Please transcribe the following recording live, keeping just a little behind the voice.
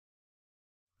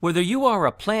Whether you are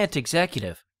a plant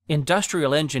executive,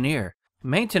 industrial engineer,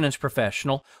 maintenance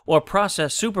professional, or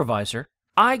process supervisor,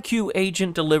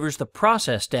 iQagent delivers the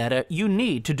process data you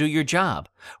need to do your job,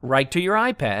 right to your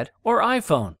iPad or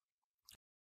iPhone.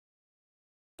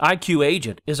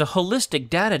 iQagent is a holistic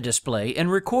data display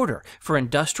and recorder for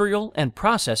industrial and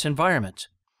process environments.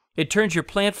 It turns your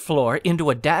plant floor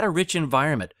into a data-rich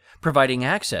environment, providing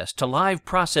access to live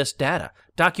process data,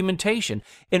 documentation,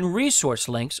 and resource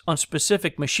links on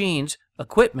specific machines,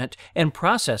 equipment, and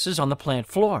processes on the plant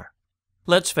floor.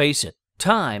 Let's face it,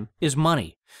 time is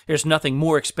money. There's nothing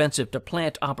more expensive to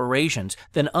plant operations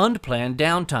than unplanned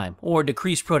downtime or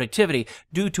decreased productivity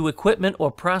due to equipment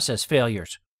or process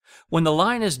failures. When the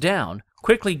line is down,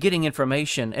 quickly getting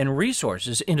information and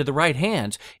resources into the right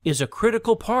hands is a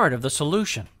critical part of the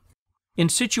solution. In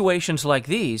situations like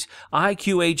these,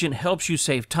 iQagent helps you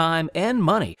save time and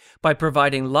money by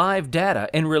providing live data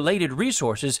and related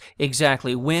resources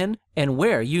exactly when and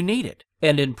where you need it,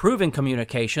 and improving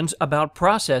communications about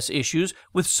process issues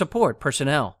with support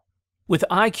personnel. With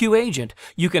iQagent,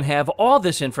 you can have all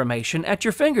this information at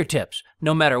your fingertips,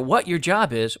 no matter what your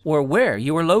job is or where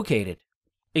you are located.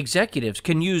 Executives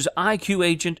can use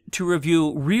iQagent to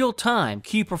review real-time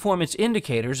key performance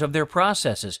indicators of their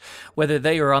processes, whether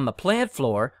they are on the plant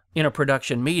floor, in a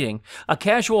production meeting, a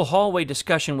casual hallway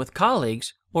discussion with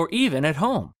colleagues, or even at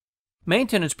home.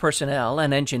 Maintenance personnel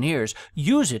and engineers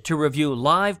use it to review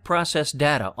live process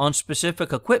data on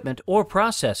specific equipment or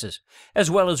processes,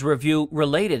 as well as review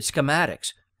related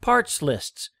schematics, parts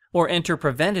lists, or enter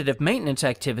preventative maintenance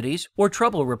activities or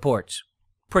trouble reports.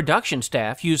 Production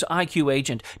staff use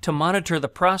iQagent to monitor the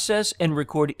process and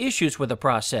record issues with the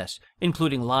process,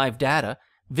 including live data,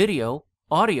 video,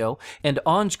 audio, and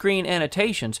on-screen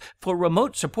annotations for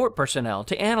remote support personnel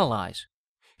to analyze.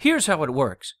 Here's how it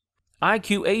works.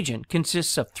 iQagent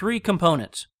consists of three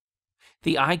components: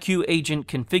 the iQagent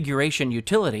configuration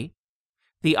utility,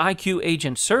 the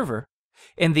iQagent server,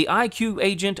 and the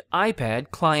iQagent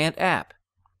iPad client app.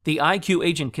 The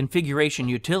iQagent configuration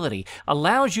utility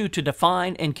allows you to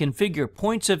define and configure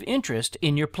points of interest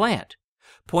in your plant.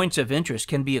 Points of interest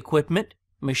can be equipment,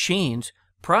 machines,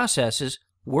 processes,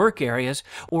 work areas,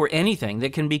 or anything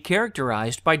that can be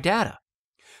characterized by data.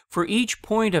 For each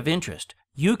point of interest,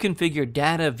 you configure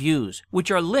data views,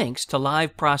 which are links to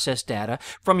live process data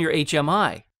from your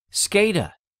HMI,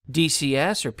 SCADA,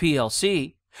 DCS or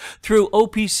PLC, through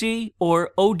OPC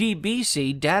or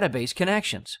ODBC database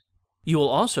connections. You will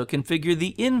also configure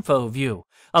the Info view,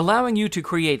 allowing you to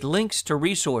create links to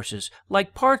resources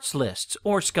like parts lists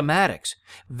or schematics,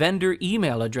 vendor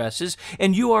email addresses,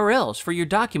 and URLs for your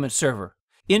document server,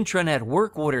 intranet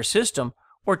work order system,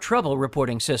 or trouble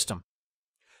reporting system.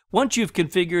 Once you've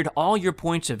configured all your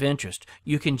points of interest,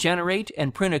 you can generate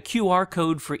and print a QR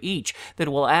code for each that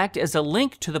will act as a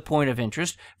link to the point of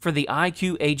interest for the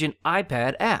iQagent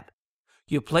iPad app.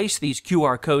 You place these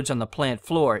QR codes on the plant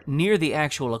floor near the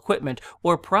actual equipment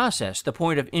or process the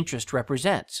point of interest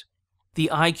represents. The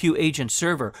iQagent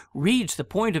server reads the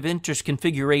point of interest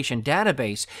configuration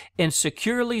database and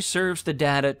securely serves the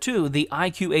data to the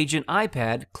iQagent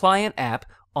iPad client app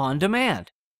on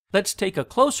demand. Let's take a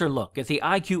closer look at the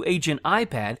iQagent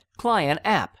iPad client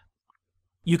app.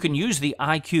 You can use the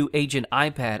iQagent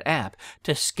iPad app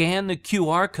to scan the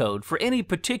QR code for any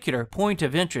particular point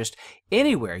of interest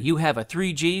anywhere you have a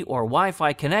 3G or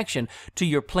Wi-Fi connection to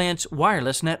your plant's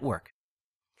wireless network.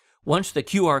 Once the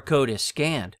QR code is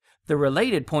scanned, the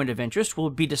related point of interest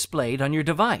will be displayed on your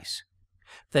device.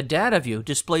 The data view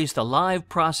displays the live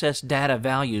process data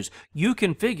values you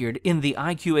configured in the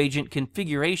iQagent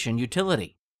configuration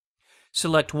utility.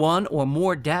 Select one or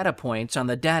more data points on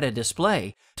the data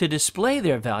display to display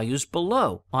their values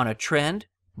below on a trend,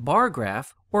 bar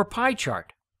graph, or pie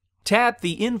chart. Tap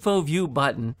the Info View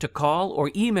button to call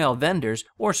or email vendors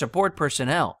or support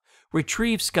personnel,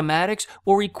 retrieve schematics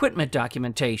or equipment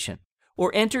documentation,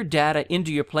 or enter data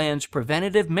into your plan's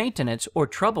preventative maintenance or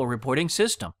trouble reporting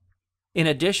system. In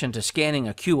addition to scanning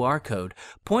a QR code,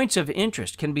 points of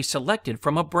interest can be selected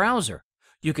from a browser.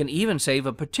 You can even save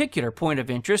a particular point of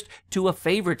interest to a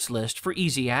favorites list for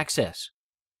easy access.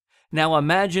 Now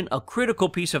imagine a critical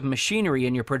piece of machinery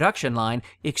in your production line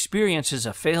experiences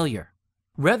a failure.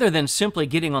 Rather than simply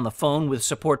getting on the phone with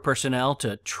support personnel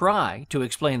to try to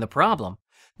explain the problem,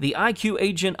 the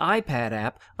iQagent iPad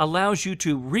app allows you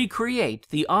to recreate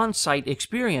the on-site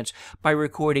experience by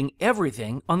recording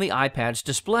everything on the iPad's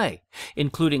display,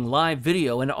 including live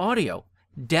video and audio,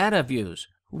 data views,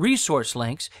 resource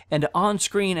links, and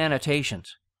on-screen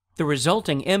annotations. The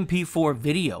resulting MP4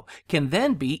 video can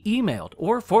then be emailed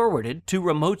or forwarded to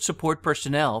remote support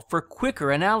personnel for quicker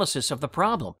analysis of the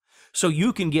problem, so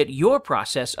you can get your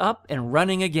process up and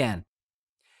running again.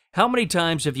 How many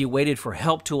times have you waited for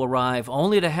help to arrive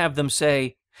only to have them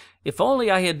say, "If only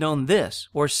I had known this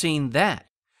or seen that,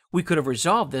 we could have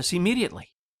resolved this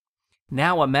immediately"?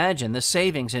 Now imagine the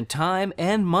savings in time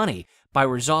and money by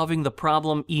resolving the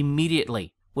problem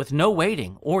immediately, with no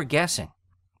waiting or guessing.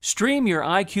 Stream your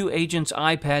iQagent's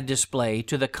iPad display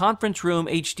to the conference room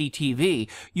HDTV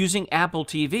using Apple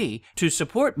TV to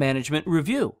support management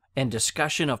review and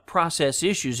discussion of process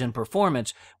issues and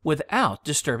performance without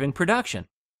disturbing production.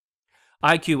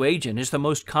 iQagent is the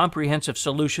most comprehensive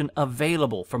solution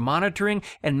available for monitoring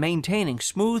and maintaining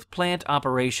smooth plant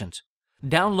operations.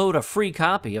 Download a free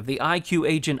copy of the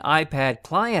iQagent iPad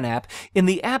client app in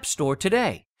the App Store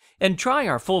today and try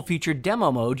our full-featured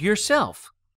demo mode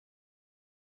yourself.